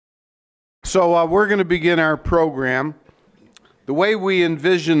So we're going to begin our program. The way we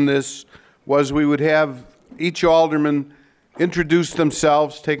envisioned this was we would have each alderman introduce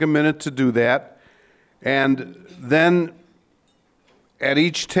themselves, take a minute to do that, and then at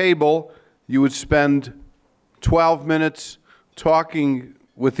each table you would spend 12 minutes talking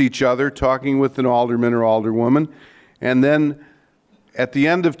with each other, talking with an alderman or alderwoman, and then at the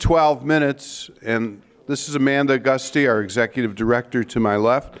end of 12 minutes, and this is Amanda Augusti, our executive director to my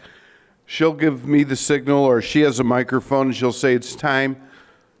left, she'll give me the signal, or she has a microphone, and she'll say it's time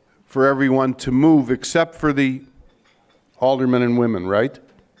for everyone to move, except for the aldermen and women, right?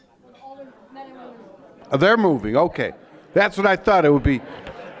 Oh, they're moving, okay. That's what I thought it would be.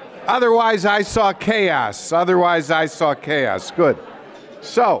 Otherwise, I saw chaos. Good.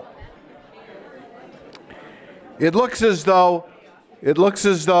 So, it looks as though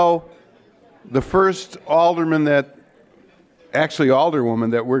the first alderman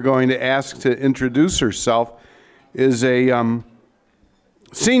alderwoman that we're going to ask to introduce herself is a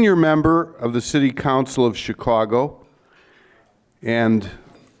senior member of the City Council of Chicago. And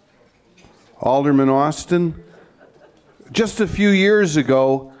Alderman Austin, just a few years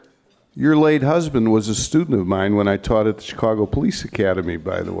ago, your late husband was a student of mine when I taught at the Chicago Police Academy,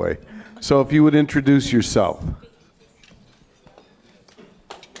 by the way. So if you would introduce yourself.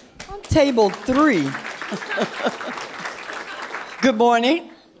 Table 3. Good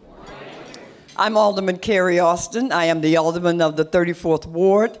morning. I'm Alderman Carrie Austin. I am the alderman of the 34th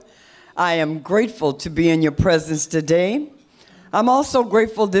Ward. I am grateful to be in your presence today. I'm also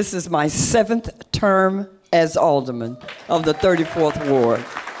grateful this is my 7th term as alderman of the 34th Ward.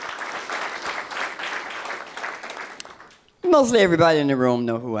 Mostly everybody in the room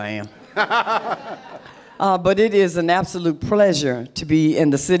know who I am. But it is an absolute pleasure to be in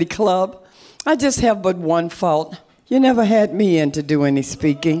the City Club. I just have but one fault. You never had me in to do any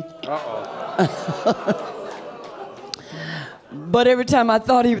speaking. But every time I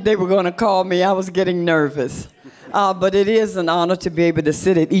thought they were going to call me, I was getting nervous. But it is an honor to be able to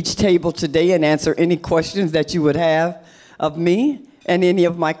sit at each table today and answer any questions that you would have of me and any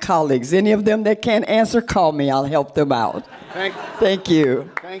of my colleagues. Any of them that can't answer, call me. I'll help them out. Thank you.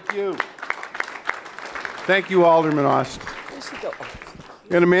 Thank you. Thank you, Alderman Austin. There she go.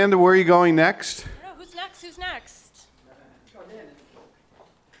 And Amanda, where are you going next? No, who's next? Who's next?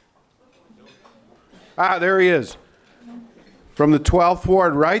 Ah, there he is. From the 12th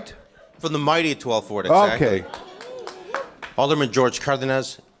Ward, right? From the mighty 12th Ward, exactly. Okay. Alderman George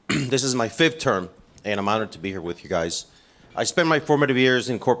Cardenas. This is my 5th term, and I'm honored to be here with you guys. I spent my formative years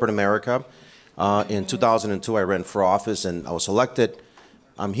in corporate America. In 2002, I ran for office, and I was elected.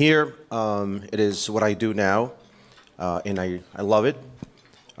 I'm here. It is what I do now, and I love it,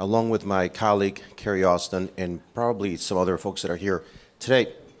 along with my colleague, Carrie Austin, and probably some other folks that are here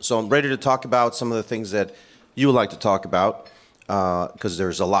today. So I'm ready to talk about some of the things that you would like to talk about, because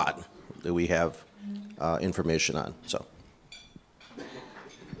there's a lot that we have information on. So.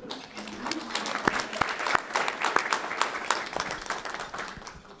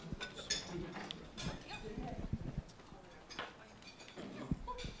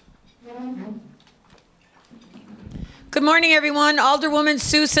 Good morning, everyone. Alderwoman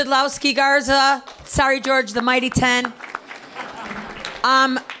Sue Sidlowski Garza. Sorry, George, the mighty 10.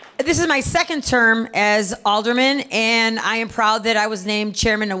 This is my 2nd term as alderman, and I am proud that I was named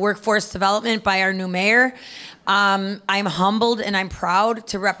chairman of workforce development by our new mayor. I'm humbled and I'm proud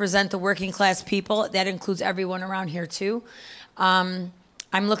to represent the working class people. That includes everyone around here, too. I'm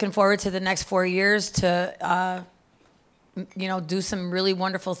looking forward to the next 4 years to do some really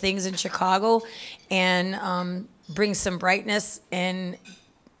wonderful things in Chicago and bring some brightness and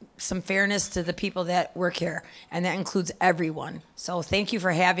some fairness to the people that work here, and that includes everyone. So thank you for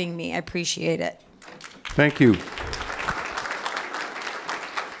having me. I appreciate it. Thank you.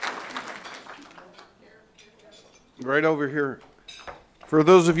 Right over here. For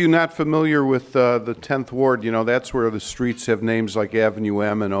those of you not familiar with the 10th Ward, you know, that's where the streets have names like Avenue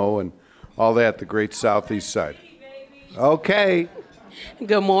M and O and all that, the great southeast side. Okay.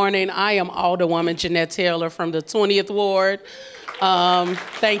 Good morning. I am Alderwoman Jeanette Taylor from the 20th Ward.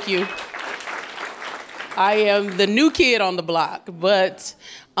 Thank you. I am the new kid on the block, but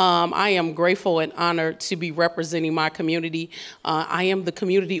I am grateful and honored to be representing my community. I am the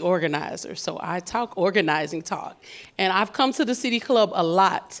community organizer, so I talk organizing talk. And I've come to the City Club a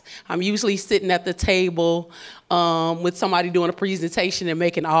lot. I'm usually sitting at the table with somebody doing a presentation and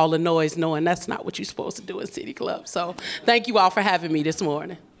making all the noise, knowing that's not what you're supposed to do in City Club. So thank you all for having me this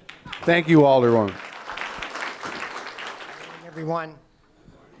morning. Thank you, Alderwoman. Everyone.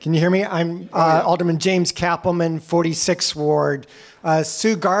 Can you hear me? I'm Alderman James Kappelman, 46th Ward.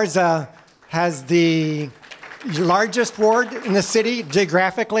 Sue Garza has the largest ward in the city.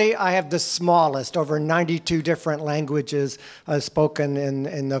 Geographically, I have the smallest, over 92 different languages spoken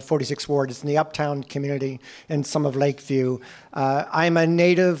in the 46th ward. It's in the uptown community and some of Lakeview. I'm a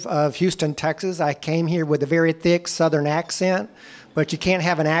native of Houston, Texas. I came here with a very thick Southern accent, but you can't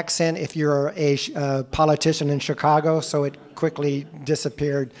have an accent if you're a politician in Chicago, so it quickly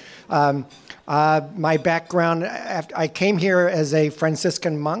disappeared. My background, I came here as a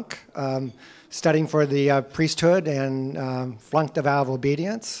Franciscan monk, studying for the priesthood and flunked the vow of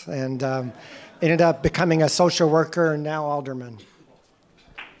obedience, and ended up becoming a social worker and now alderman.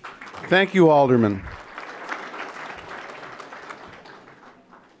 Thank you, Alderman.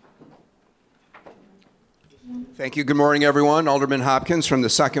 Thank you. Good morning, everyone. Alderman Hopkins from the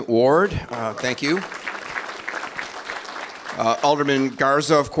 2nd Ward. Thank you. Alderman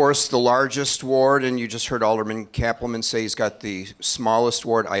Garza, of course, the largest ward, and you just heard Alderman Kappelman say he's got the smallest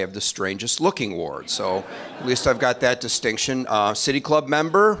ward. I have the strangest looking ward, so at least I've got that distinction. City Club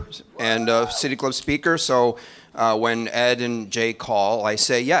member and City Club speaker, so when Ed and Jay call, I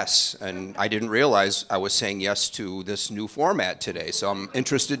say yes, and I didn't realize I was saying yes to this new format today, so I'm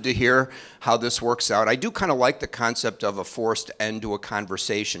interested to hear how this works out. I do kind of like the concept of a forced end to a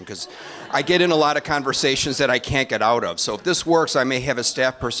conversation, because I get in a lot of conversations that I can't get out of, so if this works, I may have a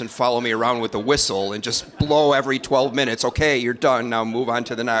staff person follow me around with a whistle and just blow every 12 minutes, okay, you're done, now move on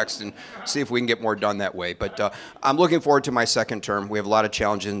to the next, and see if we can get more done that way. But I'm looking forward to my 2nd term. We have a lot of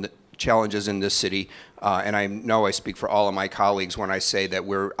challenges in this city. And I know I speak for all of my colleagues when I say that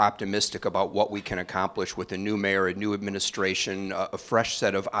we're optimistic about what we can accomplish with a new mayor, a new administration, a fresh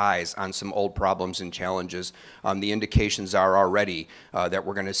set of eyes on some old problems and challenges. The indications are already that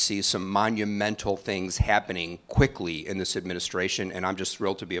we're going to see some monumental things happening quickly in this administration, and I'm just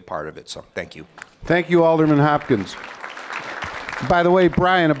thrilled to be a part of it. So thank you. Thank you, Alderman Hopkins. By the way,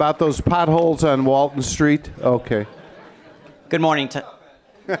 Brian, about those potholes on Walton Street? Okay. Good morning.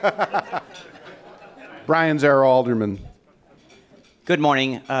 Brian's our alderman. Good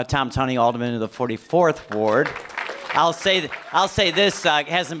morning, Tom Tunney, alderman of the 44th Ward. I'll say this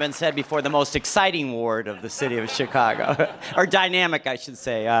hasn't been said before. The most exciting ward of the city of Chicago, or dynamic, I should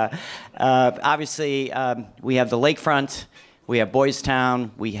say. Obviously, we have the lakefront, we have Boys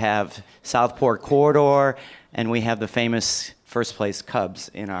Town, we have Southport Corridor, and we have the famous first place Cubs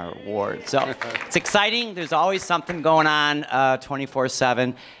in our ward. So it's exciting. There's always something going on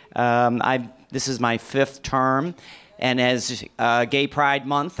 24/7. This is my 5th term, and as Gay Pride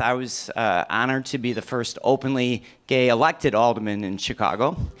Month, I was honored to be the first openly gay elected alderman in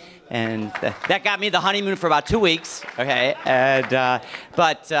Chicago, and that got me the honeymoon for about 2 weeks. Okay, and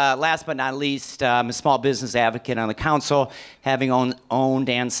but last but not least, I'm a small business advocate on the council, having owned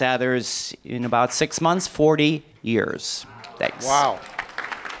Ann Sather's in about 6 months, 40 years. Thanks. Wow.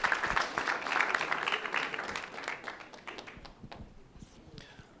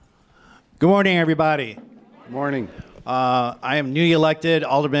 Good morning, everybody. Good morning. I am newly elected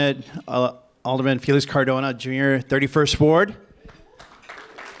Alderman Felix Cardona, Jr., 31st Ward.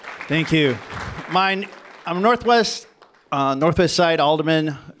 Thank you. I'm Northwest Side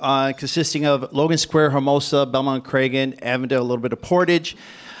Alderman, consisting of Logan Square, Hermosa, Belmont, Cragen, Avondale, a little bit of Portage.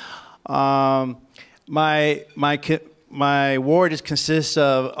 My ward consists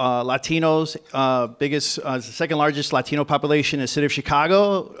of Latinos, second largest Latino population in the city of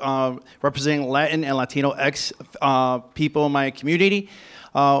Chicago, representing Latin and Latino people in my community.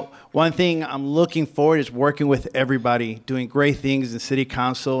 One thing I'm looking forward is working with everybody, doing great things in the city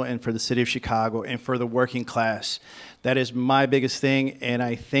council and for the city of Chicago and for the working class. That is my biggest thing, and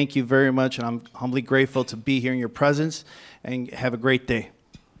I thank you very much, and I'm humbly grateful to be here in your presence, and have a great day.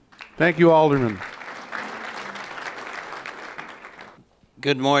 Thank you, Alderman.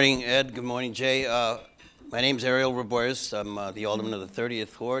 Good morning, Ed. Good morning, Jay. My name's Ariel Roboris. I'm the alderman of the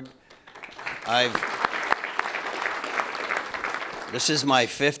 30th Ward. This is my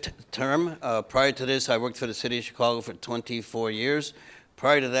 5th term. Prior to this, I worked for the city of Chicago for 24 years.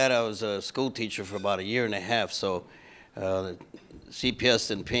 Prior to that, I was a school teacher for about 1.5 years, so CPS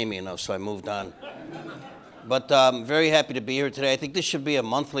didn't pay me enough, so I moved on. But I'm very happy to be here today. I think this should be a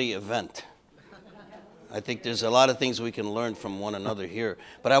monthly event. I think there's a lot of things we can learn from one another here.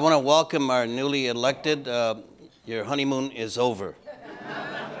 But I want to welcome our newly elected. Your honeymoon is over.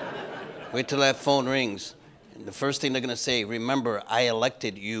 Wait till that phone rings. And the first thing they're going to say, remember, I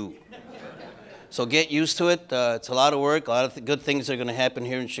elected you. So get used to it. It's a lot of work. A lot of good things are going to happen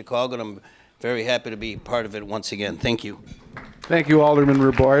here in Chicago, and I'm very happy to be part of it once again. Thank you. Thank you, Alderman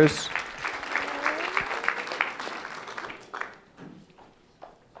Roboris.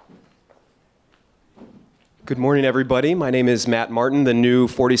 Good morning, everybody. My name is Matt Martin, the new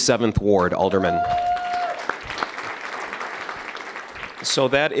 47th Ward Alderman. So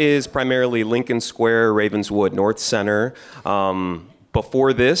that is primarily Lincoln Square, Ravenswood, North Center.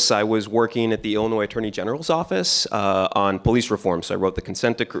 Before this, I was working at the Illinois Attorney General's office on police reform. So I wrote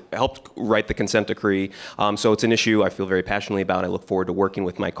the helped write the consent decree. So it's an issue I feel very passionately about. I look forward to working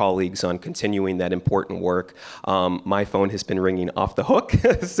with my colleagues on continuing that important work. My phone has been ringing off the hook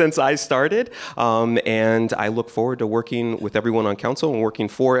since I started. And I look forward to working with everyone on council and working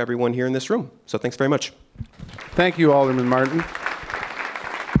for everyone here in this room. So thanks very much. Thank you, Alderman Martin.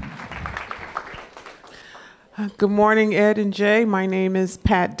 Good morning, Ed and Jay. My name is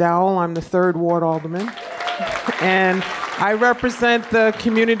Pat Dowell. I'm the 3rd Ward Alderman. And I represent the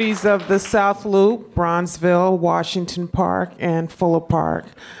communities of the South Loop, Bronzeville, Washington Park, and Fuller Park.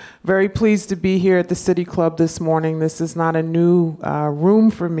 Very pleased to be here at the City Club this morning. This is not a new room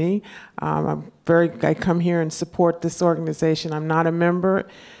for me. I come here and support this organization. I'm not a member.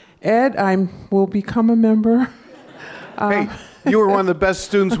 Ed, I will become a member. Hey, you were one of the best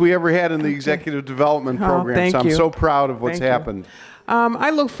students we ever had in the executive development program, thank so I'm you. so proud of what's happened.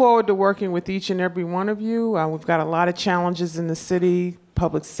 I look forward to working with each and every one of you. We've got a lot of challenges in the city: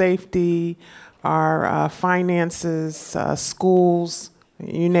 public safety, our finances, schools,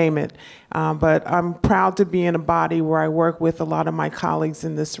 you name it. But I'm proud to be in a body where I work with a lot of my colleagues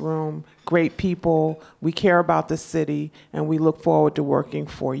in this room, great people. We care about the city, and we look forward to working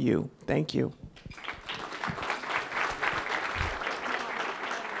for you. Thank you.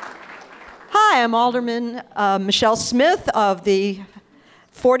 Hi, I'm Alderman Michelle Smith of the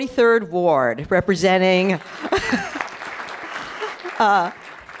 43rd Ward, representing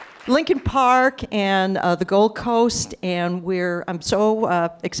Lincoln Park and the Gold Coast, and I'm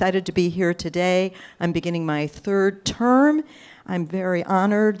so excited to be here today. I'm beginning my 3rd term. I'm very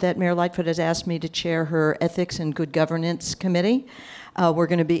honored that Mayor Lightfoot has asked me to chair her Ethics and Good Governance Committee. We're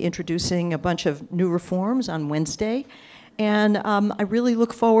going to be introducing a bunch of new reforms on Wednesday. And I really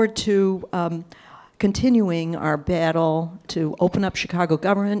look forward to continuing our battle to open up Chicago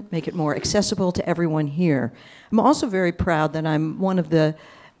government, make it more accessible to everyone here. I'm also very proud that I'm one of the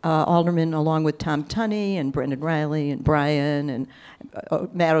aldermen, along with Tom Tunney and Brendan Riley and Brian and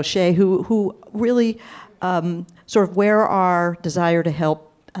Matt O'Shea, who really sort of wear our desire to help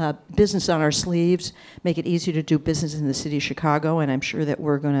business on our sleeves, make it easier to do business in the city of Chicago, and I'm sure that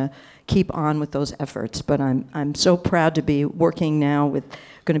we're going to keep on with those efforts. But I'm so proud to be working now with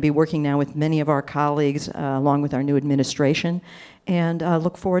many of our colleagues along with our new administration, and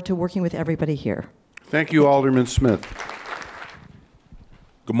look forward to working with everybody here. Thank you, Alderman Smith.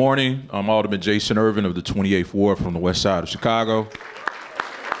 Good morning. I'm Alderman Jason Irvin of the 28th Ward from the west side of Chicago.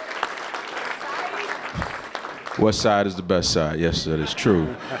 West side is the best side. Yes, that is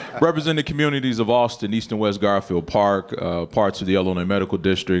true. Represent the communities of Austin, East and West Garfield Park, parts of the Illinois Medical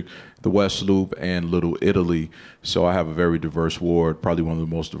District, the West Loop, and Little Italy. So I have a very diverse ward, probably one of the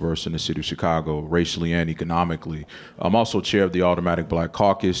most diverse in the city of Chicago, racially and economically. I'm also chair of the Automatic Black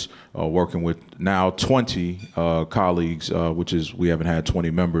Caucus, working with now 20 colleagues, we haven't had 20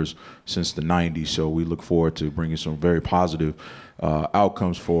 members since the 90s. So we look forward to bringing some very positive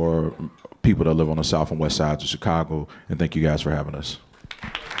outcomes for people that live on the south and west sides of Chicago, and thank you guys for having us.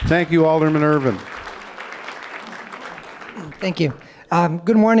 Thank you, Alderman Irvin. Thank you.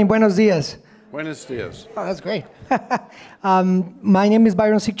 Good morning, buenos dias. Buenos dias. Oh, that's great. My name is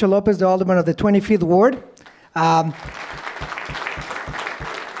Byron Siccho Lopez, the alderman of the 25th Ward.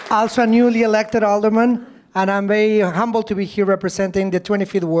 Also a newly elected alderman, and I'm very humbled to be here representing the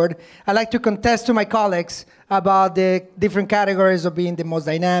 25th Ward. I'd like to contest to my colleagues about the different categories of being the most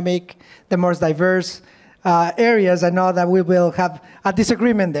dynamic, the most diverse areas. I know that we will have a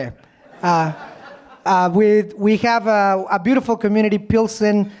disagreement there. We have a beautiful community,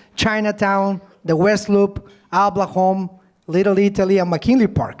 Pilsen, Chinatown, the West Loop, Albla Home, Little Italy, and McKinley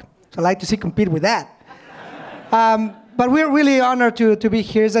Park. So I'd like to see compete with that. But we're really honored to be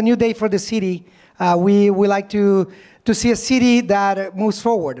here. It's a new day for the city. We like to see a city that moves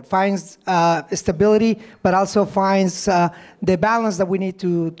forward, finds stability, but also finds the balance that we need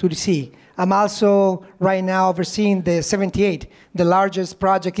to see. I'm also right now overseeing the 78, the largest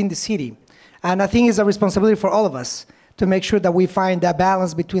project in the city. And I think it's a responsibility for all of us to make sure that we find that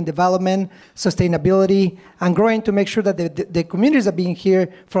balance between development, sustainability, and growing, to make sure that the communities that have been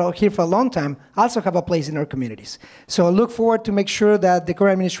here for a long time also have a place in our communities. So I look forward to make sure that the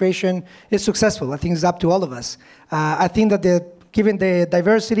current administration is successful. I think it's up to all of us. I think that given the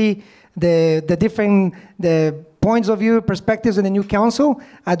diversity, the different points of view, perspectives in the new council,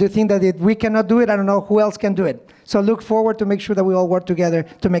 I do think that if we cannot do it, I don't know who else can do it. So I look forward to make sure that we all work together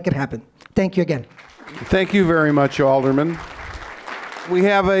to make it happen. Thank you again. Thank you very much, Alderman. We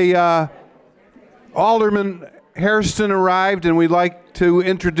have a Alderman Hairston arrived, and we'd like to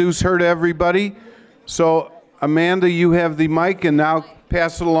introduce her to everybody. So, Amanda, you have the mic, and now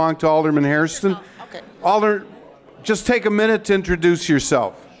pass it along to Alderman Hairston. Okay. Alderman, just take a minute to introduce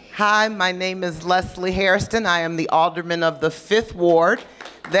yourself. Hi, my name is Leslie Hairston. I am the Alderman of the 5th Ward.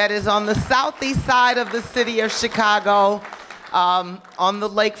 That is on the southeast side of the city of Chicago, on the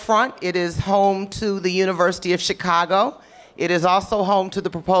lakefront. It is home to the University of Chicago. It is also home to the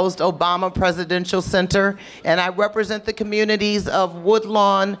proposed Obama Presidential Center, and I represent the communities of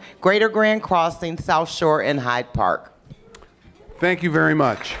Woodlawn, Greater Grand Crossing, South Shore, and Hyde Park. Thank you very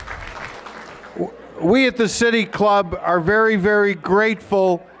much. We at the City Club are very, very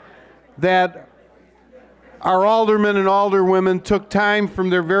grateful that our aldermen and alderwomen took time from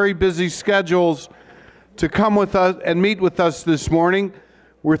their very busy schedules to come with us and meet with us this morning.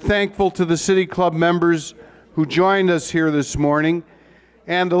 We're thankful to the City Club members who joined us here this morning.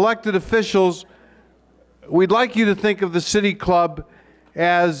 And elected officials, we'd like you to think of the City Club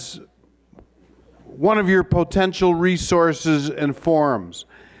as one of your potential resources and forums.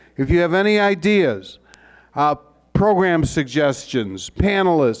 If you have any ideas, program suggestions,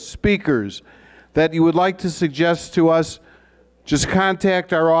 panelists, speakers that you would like to suggest to us, just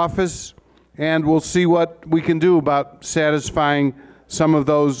contact our office and we'll see what we can do about satisfying some of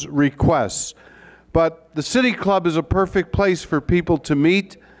those requests. But the City Club is a perfect place for people to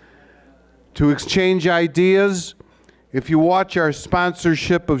meet, to exchange ideas. If you watch our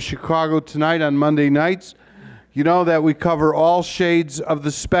sponsorship of Chicago Tonight on Monday nights, you know that we cover all shades of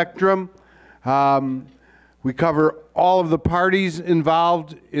the spectrum. We cover all of the parties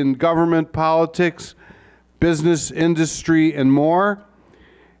involved in government, politics, business, industry, and more.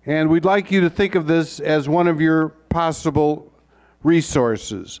 And we'd like you to think of this as one of your possible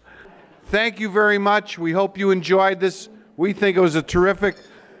resources. Thank you very much. We hope you enjoyed this. We think it was a terrific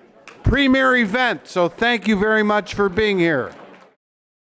premier event, so thank you very much for being here.